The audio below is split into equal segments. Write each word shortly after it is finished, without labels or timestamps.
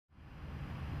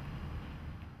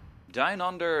Down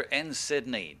under in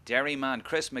Sydney, Derry man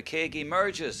Chris McKaigue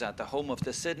emerges at the home of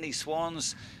the Sydney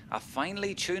Swans, a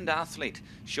finely tuned athlete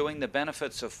showing the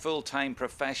benefits of full-time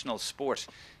professional sport.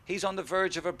 He's on the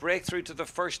verge of a breakthrough to the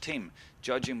first team,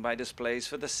 judging by displays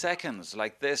for the seconds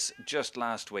like this just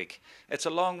last week. It's a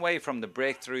long way from the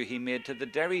breakthrough he made to the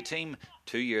Derry team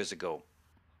 2 years ago.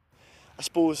 I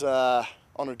suppose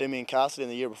under Damien Cassidy in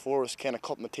the year before was kind of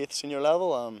cutting my teeth at senior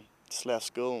level. Just left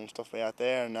school and stuff like that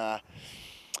there, and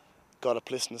got a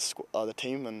place in the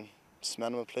team and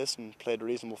cemented my place and played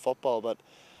reasonable football. But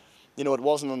you know, it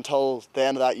wasn't until the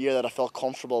end of that year that I felt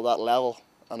comfortable at that level.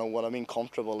 And what I mean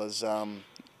comfortable is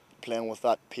playing with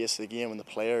that pace of the game and the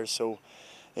players. So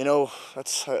you know,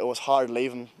 it was hard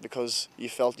leaving because you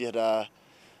felt you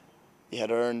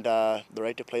had earned the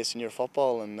right to play senior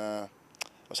football, and it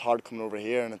was hard coming over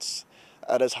here. And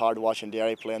it is hard watching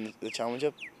Derry playing the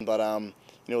championship. But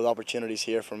you know, the opportunity's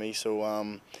here for me, so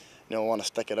you know, I want to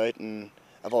stick it out, and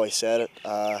I've always said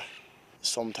it.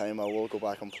 Sometime I will go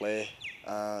back and play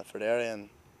for Derry and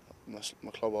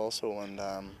my club also, and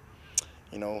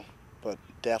you know, but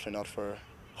definitely not for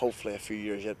hopefully a few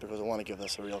years yet, because I want to give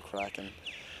this a real crack, and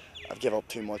I've given up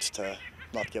too much to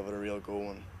not give it a real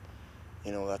go, and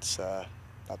you know, that's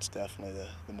definitely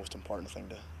the most important thing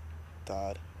to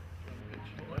add.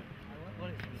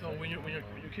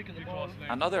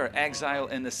 Another exile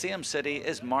in the same city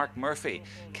is Mark Murphy,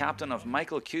 captain of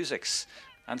Michael Cusack's,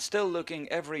 and still looking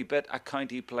every bit a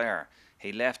county player.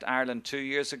 He left Ireland 2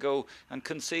 years ago and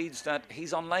concedes that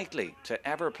he's unlikely to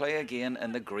ever play again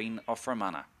in the green of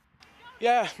Fermanagh.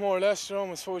 Yeah, more or less, Jerome,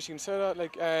 I suppose you can say that.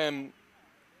 Like, you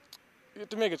have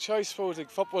to make a choice, I suppose. Like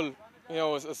football, you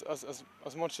know,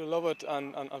 as much as I love it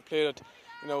and played it,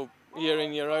 you know, year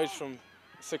in, year out from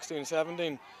 16,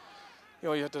 17. You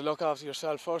know, you have to look after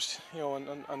yourself first, you know,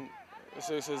 and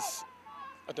this is,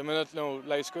 at the minute, you know,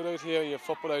 life's good out here, you have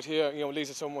football out here, you know, it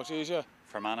leaves it so much easier.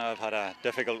 Fermanagh have had a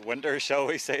difficult winter, shall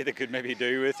we say, they could maybe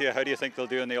do with you. How do you think they'll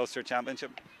do in the Ulster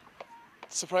Championship?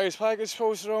 Surprise package, I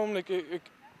suppose, Jerome, like, you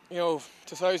know,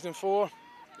 2004,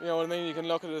 you know what I mean, you can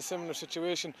look at a similar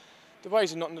situation. The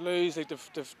boys have nothing to lose, like,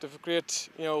 they've a great,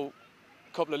 you know,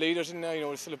 couple of leaders in there, you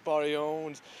know, still have Barry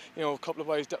Owens, you know, a couple of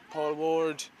boys, Paul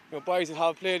Ward, you know, boys that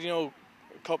have played, you know,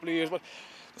 a couple of years. But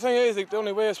the thing is, like, the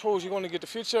only way I suppose you're going to get the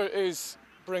future is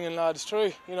bringing lads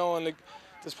through, you know, and like,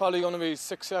 there's probably going to be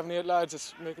 6, 7, 8 lads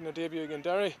that's making their debut against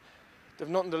Derry. They've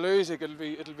nothing to lose, like, it'll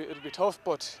be tough,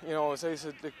 but you know, as I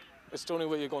said, like, it's the only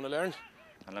way you're going to learn.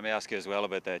 And let me ask you as well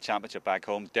about the championship back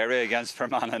home, Derry against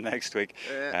Fermanagh next week.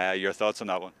 Your thoughts on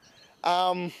that one?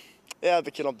 Yeah, I've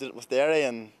been keeping up with Derry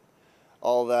and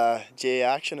all the GA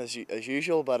action as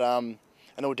usual, but I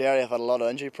know Derry have had a lot of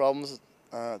injury problems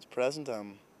at present.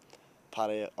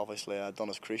 Paddy obviously done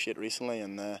his cruciate recently,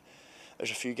 and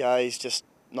there's a few guys just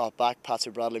not back. Patsy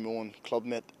Bradley, my own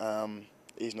clubmate,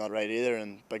 he's not right either,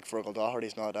 and Big Fergal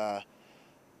Doherty's not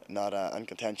in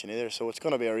contention either. So it's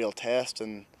going to be a real test,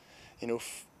 and you know,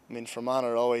 I mean, Fermanagh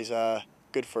are always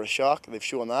good for a shock. They've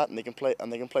shown that, and they can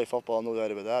play football, no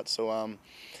doubt about that. So I'm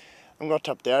going to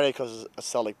tip Derry because it's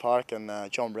Celtic Park,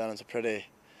 and John Brennan's a pretty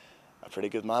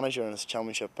good manager, and his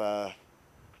championship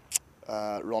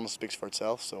run speaks for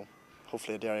itself. So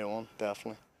hopefully a Derry won,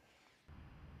 definitely.